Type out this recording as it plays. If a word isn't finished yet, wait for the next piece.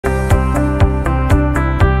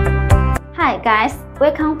guys,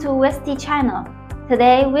 welcome to Wellste channel.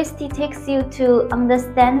 Today Wellste takes you to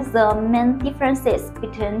understand the main differences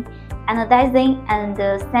between anodizing and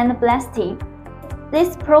sandblasting.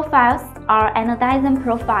 These profiles are anodizing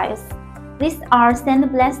profiles. These are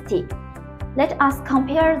sandblasting. Let us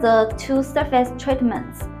compare the two surface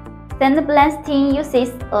treatments. Sandblasting uses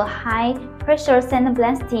a high-pressure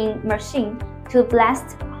sandblasting machine to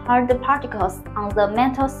blast hard particles on the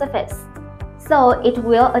metal surface, so it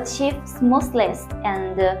will achieve smoothness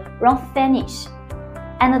and rough finish.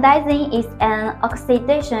 Anodizing is an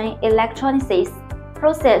oxidation electrolysis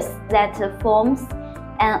process that forms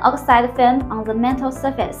an oxide film on the metal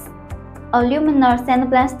surface. Aluminum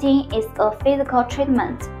sandblasting is a physical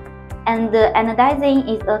treatment, and anodizing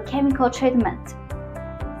is a chemical treatment.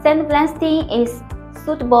 Sandblasting is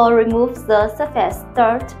suitable to remove the surface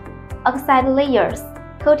dirt, oxide layers,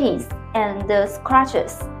 coatings, and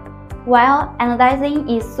scratches, while anodizing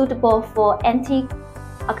is suitable for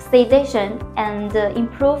anti-oxidation and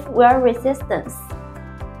improve wear resistance.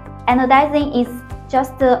 Anodizing is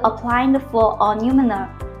just applied for aluminum.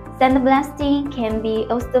 Sandblasting can be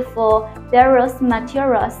used for various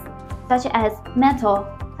materials such as metal,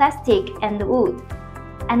 plastic, and wood.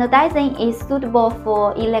 Anodizing is suitable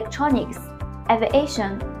for electronics,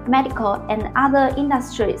 aviation, medical, and other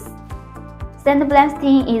industries.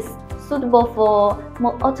 Sandblasting is suitable for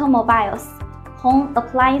automobiles, home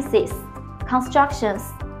appliances, constructions,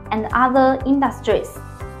 and other industries.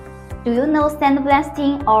 Do you know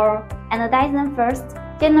sandblasting or anodizing first?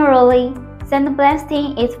 Generally,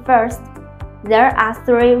 sandblasting is first. There are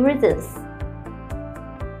three reasons.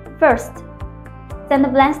 First,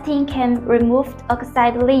 sandblasting can remove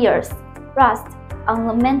oxide layers, rust on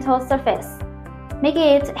the metal surface, making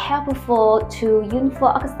it helpful to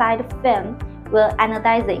uniform oxide film when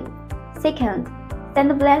anodizing. Second,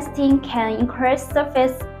 sandblasting can increase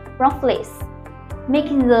surface roughness,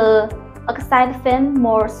 making the oxide film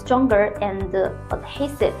more stronger and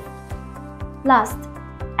adhesive. Last,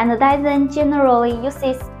 anodizing generally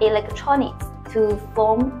uses electronics to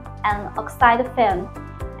form an oxide film,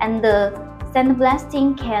 and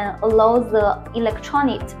sandblasting can allow the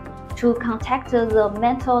electronics to contact the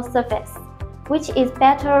metal surface, which is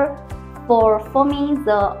better for forming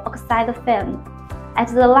the oxide film. At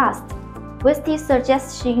the last, Wellste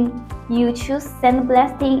suggesting you choose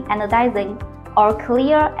sandblasting anodizing or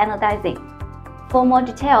clear anodizing. For more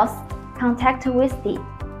details, contact Wellste.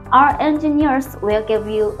 Our engineers will give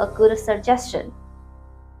you a good suggestion.